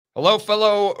Hello,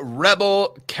 fellow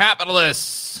rebel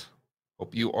capitalists.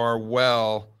 Hope you are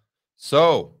well.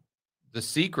 So, the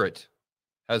secret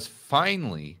has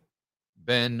finally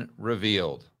been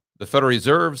revealed. The Federal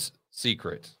Reserve's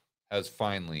secret has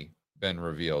finally been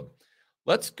revealed.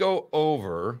 Let's go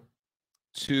over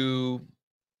to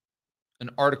an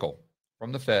article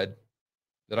from the Fed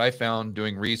that I found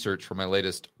doing research for my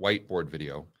latest whiteboard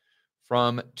video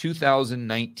from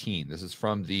 2019. This is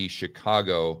from the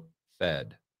Chicago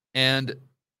Fed. And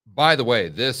by the way,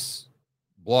 this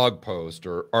blog post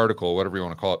or article, whatever you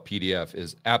want to call it, PDF,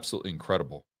 is absolutely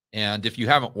incredible. And if you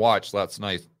haven't watched last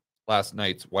night's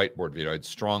whiteboard video, I'd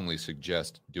strongly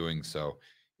suggest doing so.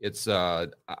 It's, I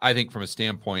think, from a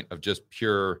standpoint of just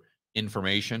pure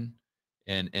information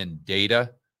and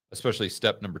data, especially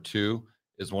step number 2,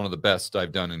 is one of the best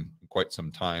I've done in quite some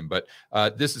time. But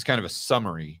this is kind of a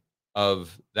summary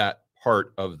of that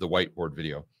part of the whiteboard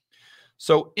video.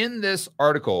 So in this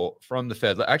article from the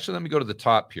Fed, actually, let me go to the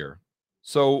top here.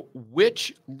 So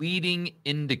which leading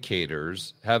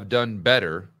indicators have done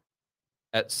better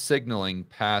at signaling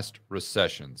past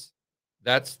recessions?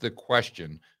 That's the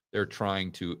question they're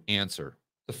trying to answer.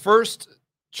 The first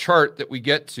chart that we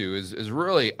get to is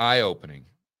really eye-opening.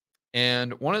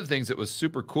 And one of the things that was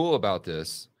super cool about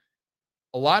this,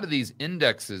 a lot of these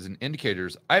indexes and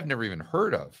indicators I've never even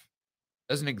heard of.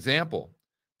 As an example,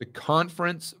 the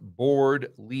Conference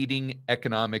Board Leading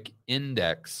Economic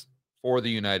Index for the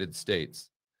United States,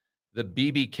 the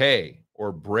BBK,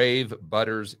 or Brave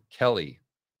Butters Kelly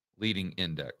Leading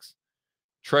Index,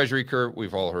 Treasury curve,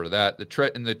 we've all heard of that. The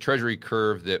Treasury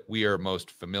curve that we are most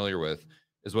familiar with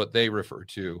is what they refer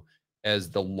to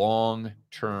as the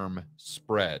long-term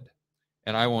spread.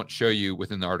 And I won't show you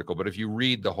within the article, but if you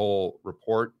read the whole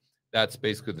report, that's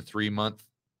basically the 3-month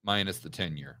minus the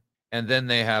 10-year. And then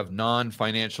they have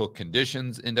non-financial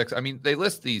conditions index. I mean, they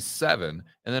list these 7,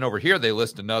 and then over here they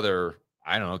list another,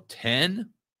 10,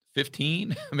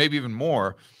 15, maybe even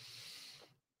more.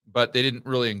 But they didn't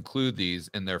really include these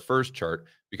in their first chart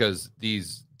because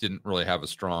these didn't really have a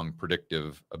strong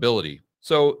predictive ability.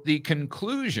 So the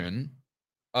conclusion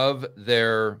of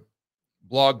their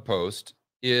blog post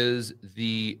is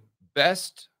the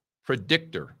best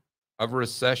predictor of a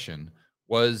recession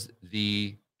was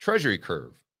the Treasury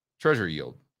curve. Treasury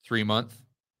yield, 3-month,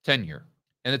 10-year.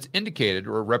 And it's indicated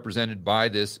or represented by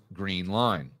this green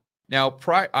line. Now,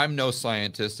 I'm no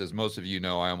scientist. As most of you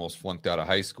know, I almost flunked out of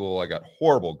high school. I got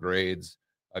horrible grades.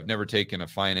 I've never taken a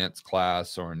finance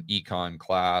class or an econ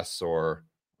class, or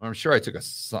I'm sure I took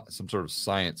some sort of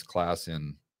science class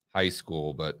in high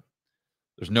school, but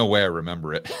there's no way I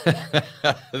remember it.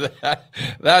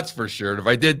 That's for sure. And if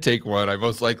I did take one, I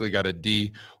most likely got a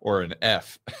D or an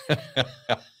F.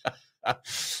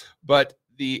 But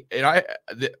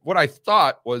what I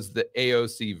thought was the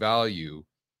AOC value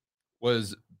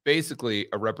was basically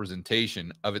a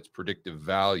representation of its predictive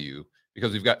value,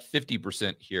 because we've got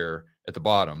 50% here at the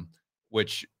bottom,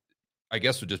 which I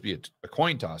guess would just be a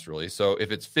coin toss, really. So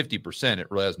if it's 50%, it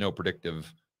really has no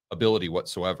predictive ability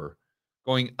whatsoever,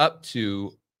 going up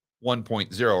to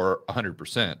 1.0 or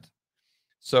 100%.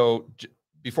 So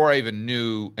before I even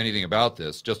knew anything about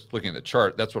this, just looking at the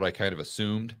chart, that's what I kind of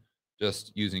assumed,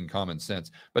 just using common sense.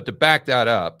 But to back that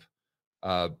up,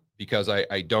 because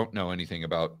I don't know anything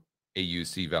about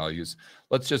AUC values,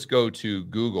 let's just go to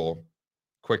Google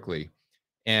quickly,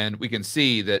 and we can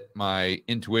see that my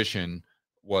intuition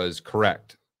was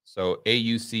correct. So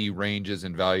AUC ranges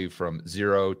in value from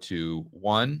 0 to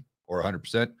 1 or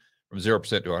 100%, from 0%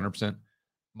 to 100%.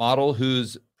 Model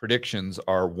whose predictions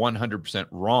are 100%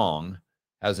 wrong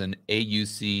has an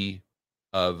AUC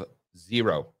of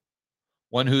 0.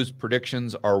 One whose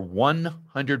predictions are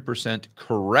 100%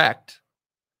 correct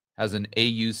has an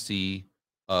AUC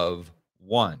of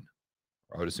 1,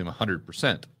 or I would assume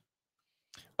 100%.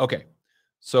 Okay,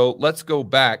 so let's go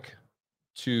back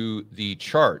to the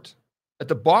chart. At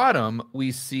the bottom,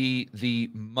 we see the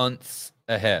months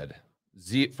ahead,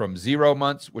 from 0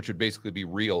 months, which would basically be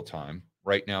real time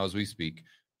right now as we speak,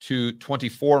 to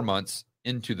 24 months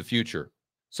into the future.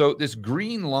 So this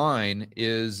green line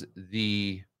is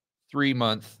the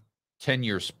 3-month,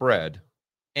 10-year spread.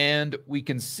 And we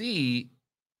can see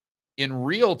in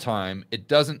real time, it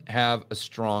doesn't have a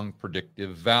strong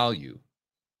predictive value,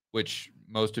 which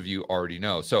most of you already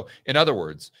know. So in other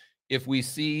words, if we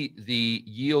see the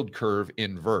yield curve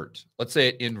invert, let's say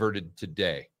it inverted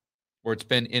today, or it's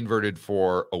been inverted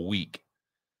for a week,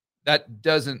 that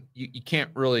doesn't, you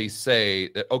can't really say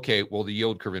that, okay, well, the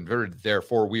yield curve inverted,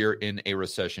 therefore we are in a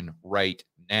recession right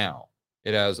now.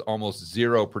 It has almost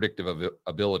zero predictive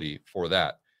ability for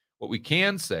that. What we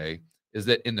can say is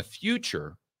that in the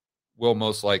future, will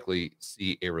most likely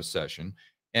see a recession.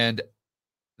 And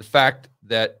the fact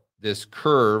that this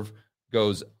curve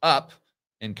goes up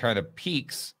and kind of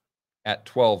peaks at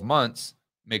 12 months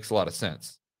makes a lot of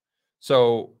sense.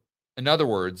 So, in other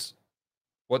words,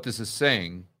 what this is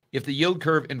saying, if the yield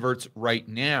curve inverts right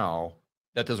now,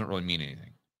 that doesn't really mean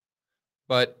anything.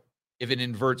 But if it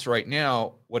inverts right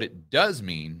now, what it does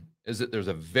mean is that there's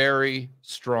a very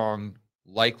strong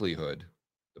likelihood,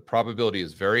 the probability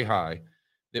is very high,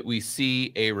 that we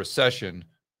see a recession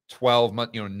 12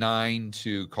 months, 9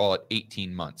 to call it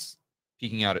 18 months,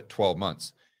 peaking out at 12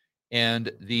 months.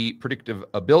 And the predictive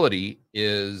ability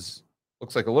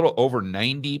looks like a little over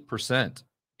 90%.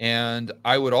 And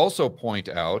I would also point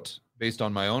out, based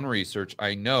on my own research,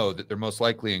 I know that they're most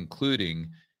likely including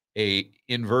a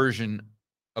inversion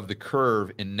of the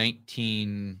curve in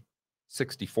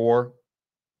 1964,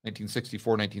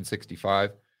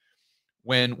 1965,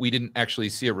 when we didn't actually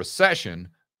see a recession,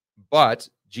 but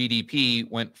GDP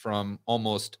went from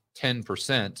almost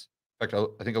 10%, in fact, I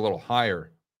think a little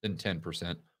higher than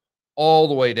 10%, all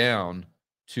the way down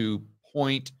to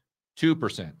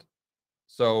 0.2%.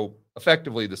 So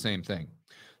effectively the same thing.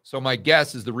 So my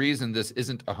guess is the reason this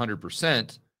isn't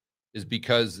 100% is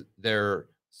because they're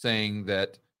saying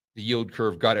that the yield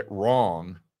curve got it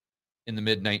wrong in the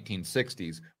mid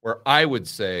 1960s, where I would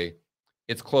say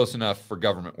it's close enough for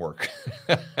government work.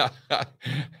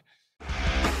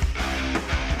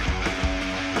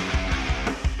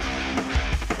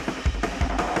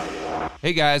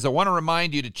 Hey guys, I want to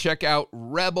remind you to check out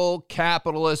Rebel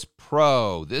Capitalist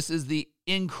Pro. This is the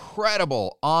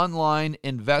incredible online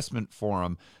investment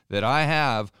forum that I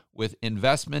have with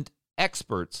investment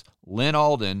experts Lynn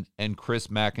Alden and Chris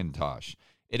McIntosh.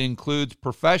 It includes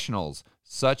professionals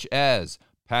such as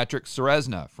Patrick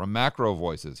Ceresna from Macro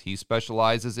Voices. He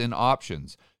specializes in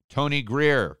options. Tony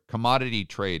Greer, commodity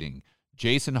trading.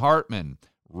 Jason Hartman,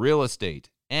 real estate.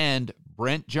 And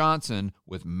Brent Johnson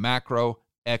with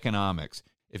macroeconomics.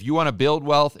 If you want to build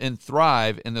wealth and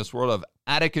thrive in this world of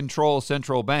out-of-control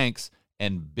central banks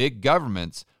and big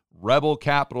governments, Rebel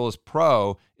Capitalist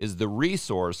Pro is the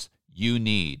resource you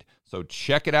need. So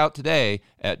check it out today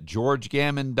at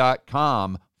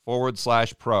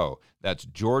georgegammon.com/pro. That's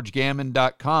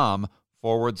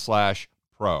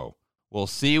georgegammon.com/pro. We'll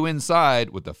see you inside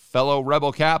with the fellow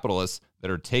Rebel capitalists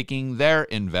that are taking their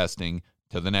investing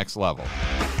to the next level.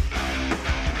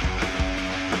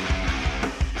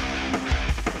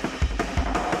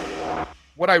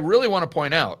 What I really want to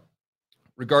point out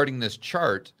regarding this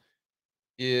chart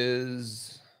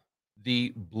is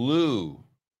the blue,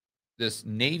 this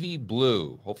navy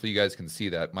blue. Hopefully you guys can see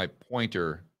that. My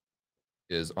pointer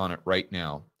is on it right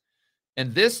now.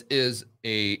 And this is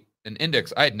an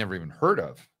index I had never even heard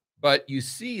of. But you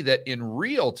see that in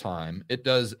real time, it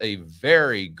does a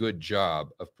very good job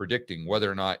of predicting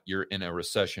whether or not you're in a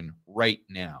recession right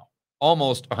now.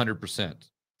 Almost 100%.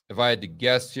 If I had to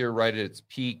guess here, right at its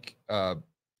peak,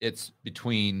 it's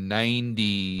between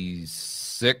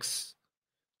 96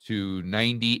 to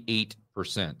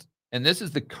 98%. And this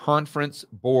is the Conference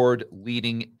Board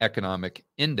Leading Economic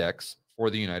Index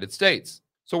for the United States.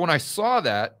 So when I saw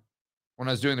that, when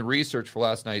I was doing the research for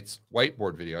last night's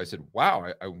whiteboard video, I said,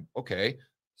 wow, okay,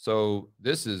 so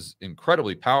this is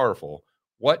incredibly powerful.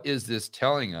 What is this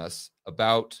telling us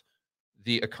about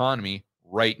the economy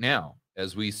right now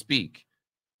as we speak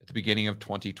at the beginning of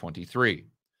 2023?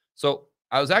 So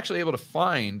I was actually able to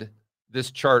find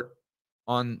this chart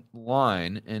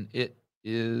online, and it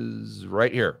is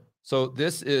right here. So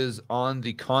this is on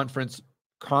the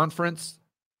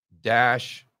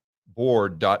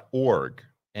conference-board.org.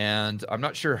 And I'm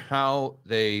not sure how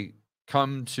they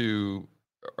come to,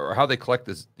 or how they collect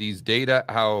these data,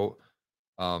 I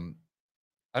don't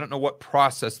know what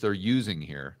process they're using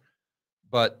here.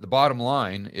 But the bottom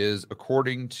line is,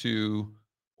 according to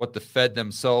what the Fed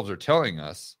themselves are telling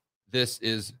us, this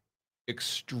is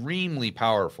extremely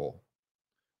powerful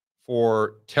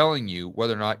for telling you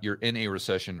whether or not you're in a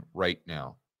recession right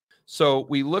now. So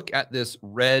we look at this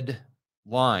red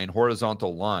line,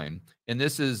 horizontal line, and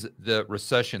this is the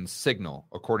recession signal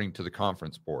according to the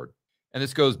Conference Board. And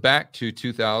this goes back to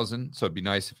 2000. So it'd be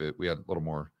nice if we had a little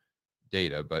more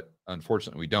data, but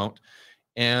unfortunately we don't.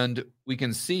 And we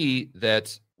can see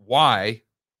that why,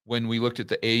 when we looked at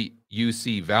the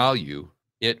AUC value,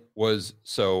 it was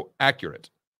so accurate,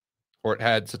 or it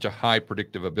had such a high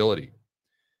predictive ability.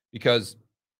 Because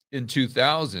in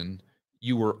 2000,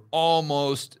 you were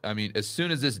almost, as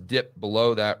soon as this dipped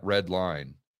below that red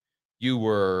line, you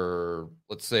were,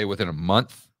 let's say, within a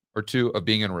month or two of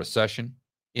being in a recession.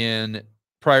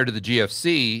 Prior to the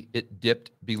GFC, it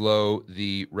dipped below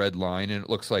the red line, and it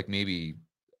looks like maybe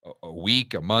a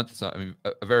week, a month, I mean,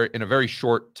 in a very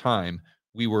short time,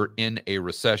 we were in a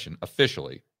recession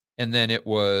officially. And then it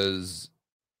was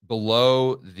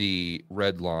below the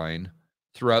red line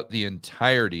throughout the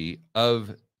entirety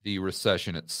of the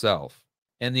recession itself.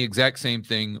 And the exact same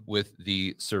thing with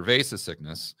the cerveza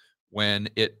sickness. When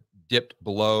it dipped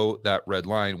below that red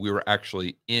line, we were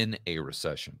actually in a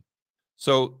recession.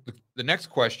 So the next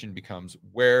question becomes,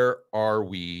 where are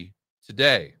we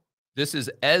today? This is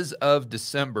as of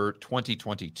December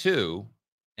 2022.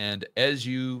 And as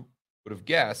you would have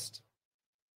guessed,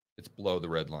 it's below the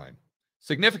red line,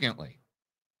 significantly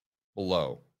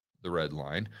below the red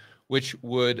line, which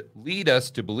would lead us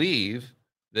to believe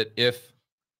that if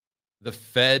the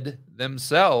Fed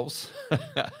themselves,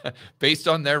 based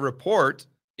on their report,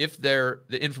 if the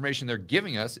information they're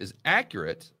giving us is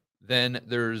accurate, then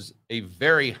there's a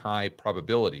very high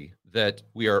probability that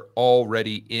we are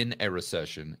already in a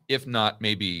recession, if not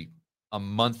maybe a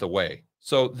month away.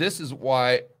 So this is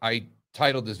why I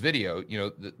titled this video,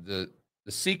 the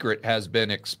secret has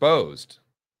been exposed.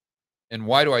 And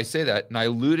why do I say that? And I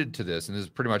alluded to this, and this is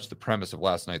pretty much the premise of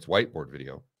last night's whiteboard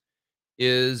video,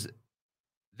 is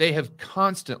they have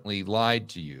constantly lied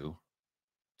to you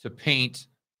to paint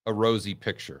a rosy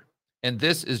picture. And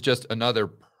this is just another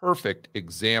perfect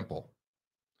example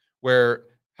where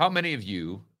how many of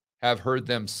you have heard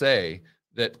them say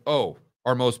that, oh,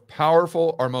 our most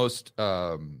powerful, our most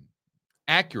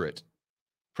accurate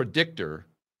predictor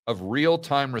of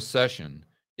real-time recession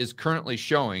is currently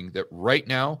showing that right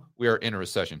now we are in a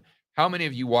recession. How many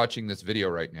of you watching this video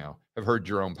right now have heard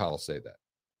Jerome Powell say that?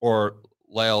 Or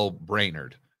Lael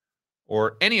Brainerd?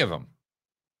 Or any of them?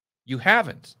 You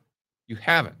haven't. You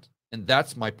haven't. And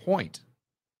that's my point.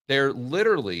 They're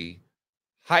literally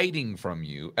hiding from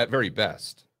you at very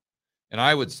best. And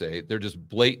I would say they're just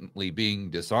blatantly being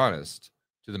dishonest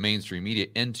to the mainstream media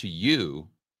and to you.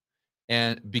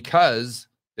 And because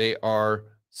they are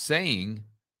saying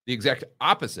the exact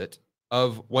opposite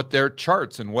of what their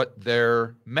charts and what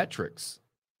their metrics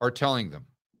are telling them,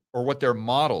 or what their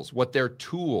models, what their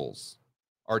tools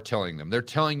are telling them. They're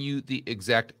telling you the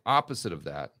exact opposite of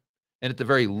that. And at the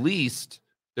very least,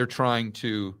 they're trying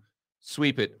to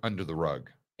sweep it under the rug.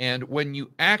 And when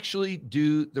you actually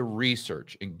do the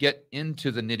research and get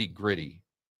into the nitty-gritty,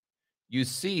 you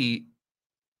see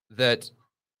that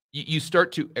you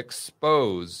start to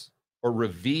expose or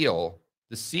reveal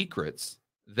the secrets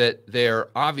that they're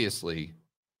obviously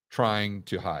trying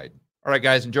to hide. All right,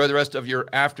 guys, enjoy the rest of your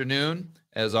afternoon.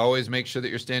 As always, make sure that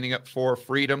you're standing up for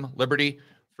freedom, liberty,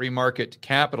 free market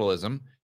capitalism.